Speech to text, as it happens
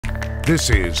This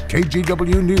is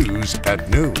KGW News at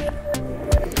noon.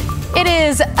 It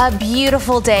is a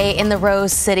beautiful day in the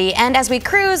Rose City, and as we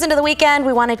cruise into the weekend,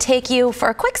 we want to take you for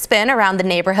a quick spin around the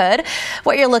neighborhood.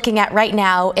 What you're looking at right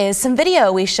now is some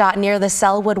video we shot near the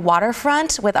Selwood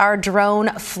waterfront with our drone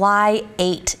Fly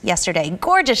 8 yesterday.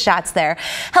 Gorgeous shots there.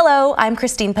 Hello, I'm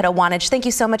Christine Petawanich. Thank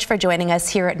you so much for joining us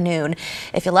here at noon.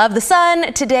 If you love the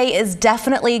sun, today is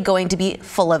definitely going to be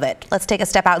full of it. Let's take a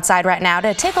step outside right now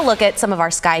to take a look at some of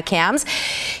our sky cams.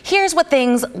 Here's what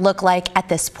things look like at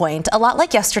this point. A lot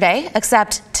like yesterday, except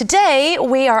today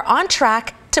we are on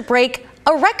track to break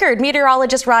a record.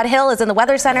 Meteorologist Rod Hill is in the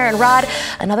Weather Center. And Rod,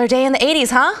 another day in the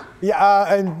 80s, huh?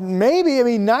 Yeah, and maybe,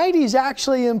 90s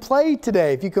actually in play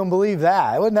today, if you can believe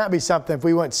that. Wouldn't that be something if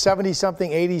we went 70-something,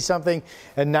 80-something,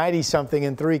 and 90-something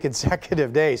in 3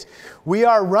 consecutive days? We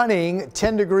are running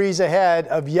 10 degrees ahead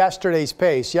of yesterday's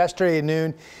pace. Yesterday at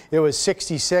noon, it was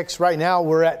 66. Right now,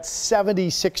 we're at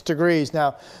 76 degrees.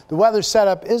 Now, the weather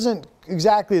setup isn't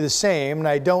exactly the same, and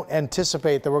I don't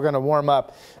anticipate that we're going to warm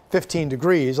up 15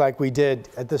 degrees like we did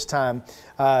at this time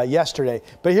yesterday.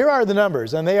 But here are the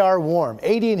numbers, and they are warm.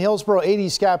 80 in Hillsborough, 80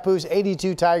 Scappoose,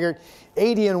 82 Tigard,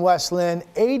 80 in West Lynn,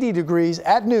 80 degrees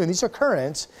at noon. These are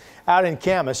currents out in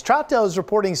Camas. Troutdale is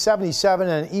reporting 77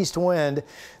 and an east wind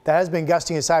that has been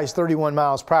gusting as high as 31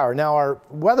 miles per hour. Now, our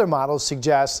weather models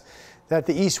suggest that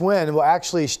the east wind will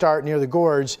actually start near the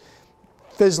gorge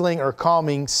fizzling or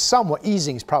calming somewhat.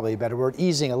 Easing is probably a better word,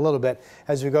 easing a little bit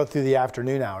as we go through the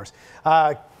afternoon hours.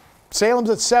 Salem's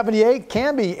at 78,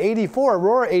 Canby 84,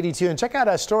 Aurora 82, and check out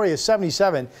Astoria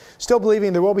 77. Still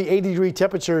believing there will be 80-degree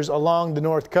temperatures along the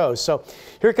north coast. So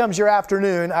here comes your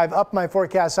afternoon. I've upped my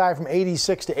forecast high from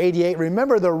 86 to 88.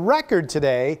 Remember, the record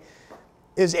today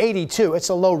is 82. It's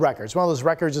a low record. It's one of those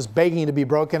records just begging to be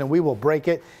broken, and we will break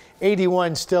it.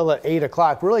 81 still at 8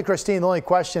 o'clock. Really, Christine, the only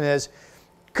question is,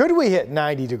 could we hit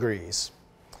 90 degrees?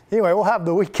 Anyway, we'll have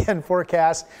the weekend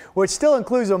forecast, which still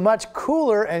includes a much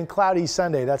cooler and cloudy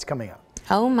Sunday. That's coming up.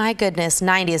 Oh my goodness,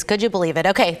 90s. Could you believe it?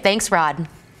 Okay, thanks, Rod.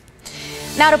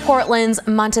 Now to Portland's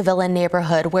Montevilla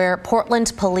neighborhood, where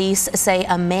Portland police say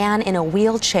a man in a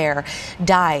wheelchair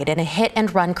died in a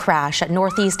hit-and-run crash at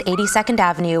Northeast 82nd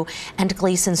Avenue and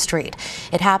Gleason Street.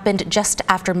 It happened just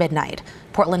after midnight.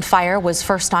 Portland Fire was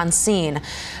first on scene.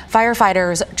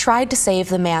 Firefighters tried to save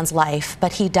the man's life,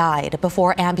 but he died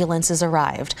before ambulances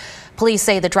arrived. Police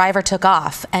say the driver took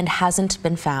off and hasn't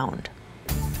been found.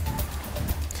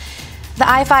 The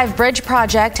I-5 bridge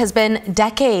project has been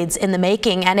decades in the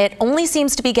making, and it only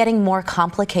seems to be getting more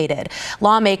complicated.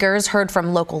 Lawmakers heard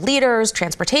from local leaders,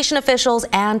 transportation officials,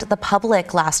 and the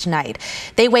public last night.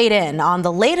 They weighed in on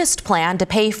the latest plan to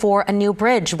pay for a new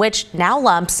bridge, which now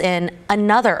lumps in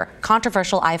another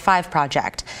controversial I-5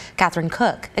 project. Catherine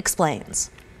Cook explains.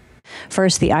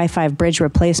 First, the I-5 bridge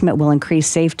replacement will increase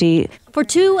safety. For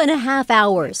 2.5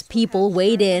 hours, people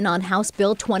weighed in on House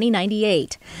Bill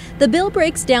 2098. The bill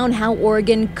breaks down how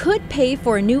Oregon could pay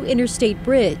for a new interstate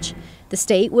bridge. The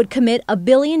state would commit $1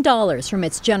 billion from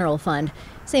its general fund,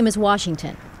 same as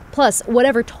Washington, plus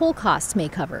whatever toll costs may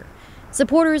cover.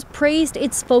 Supporters praised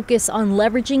its focus on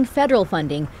leveraging federal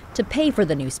funding to pay for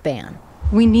the new span.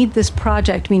 We need this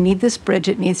project. We need this bridge.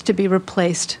 It needs to be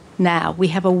replaced now. We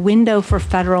have a window for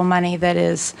federal money that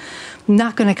is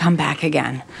not going to come back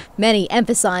again. Many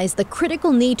emphasize the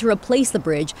critical need to replace the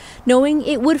bridge, knowing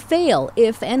it would fail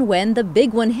if and when the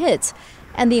big one hits,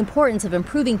 and the importance of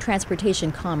improving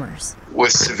transportation commerce.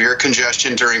 With severe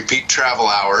congestion during peak travel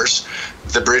hours,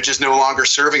 the bridge is no longer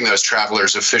serving those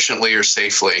travelers efficiently or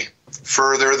safely.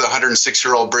 Further, the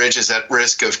 106-year-old bridge is at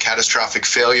risk of catastrophic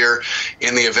failure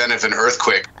in the event of an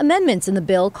earthquake. Amendments in the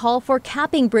bill call for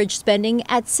capping bridge spending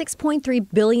at $6.3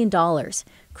 billion.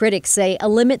 Critics say a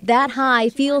limit that high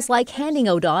feels like handing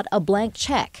ODOT a blank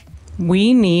check.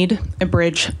 We need a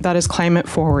bridge that is climate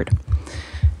forward.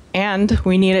 And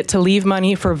we need it to leave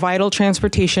money for vital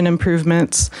transportation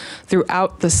improvements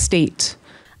throughout the state.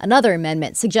 Another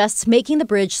amendment suggests making the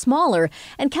bridge smaller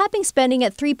and capping spending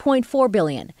at $3.4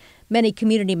 billion. Many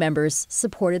community members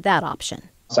supported that option.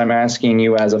 So I'm asking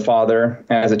you as a father,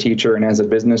 as a teacher, and as a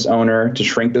business owner to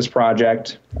shrink this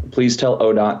project. Please tell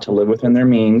ODOT to live within their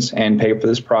means and pay for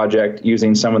this project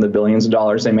using some of the billions of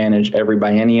dollars they manage every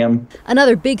biennium.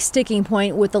 Another big sticking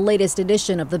point with the latest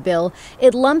edition of the bill,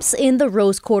 it lumps in the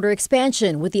Rose Quarter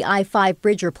expansion with the I-5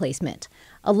 bridge replacement.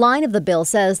 A line of the bill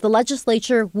says the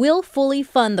legislature will fully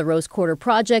fund the Rose Quarter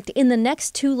project in the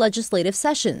next 2 legislative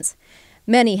sessions.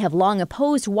 Many have long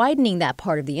opposed widening that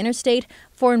part of the interstate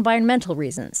for environmental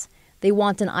reasons. They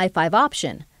want an I-5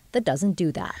 option that doesn't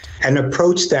do that. An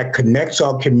approach that connects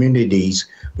our communities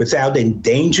without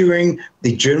endangering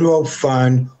the general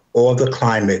fund or the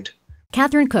climate.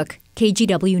 Catherine Cook,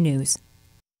 KGW News.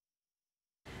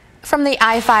 From the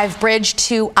I-5 bridge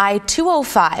to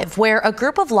I-205, where a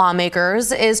group of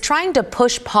lawmakers is trying to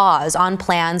push pause on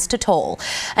plans to toll.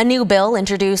 A new bill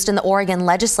introduced in the Oregon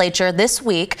legislature this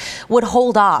week would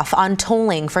hold off on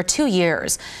tolling for 2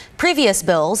 years. Previous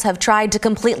bills have tried to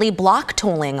completely block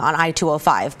tolling on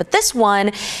I-205, but this one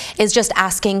is just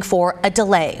asking for a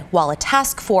delay while a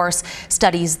task force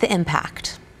studies the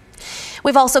impact.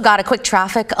 We've also got a quick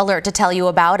traffic alert to tell you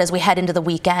about as we head into the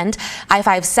weekend.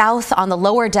 I-5 South on the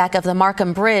lower deck of the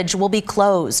Markham Bridge will be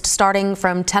closed starting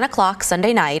from 10 o'clock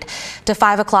Sunday night to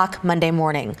 5 o'clock Monday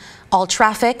morning. All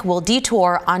traffic will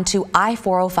detour onto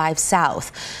I-405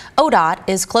 South. ODOT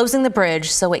is closing the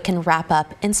bridge so it can wrap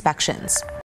up inspections.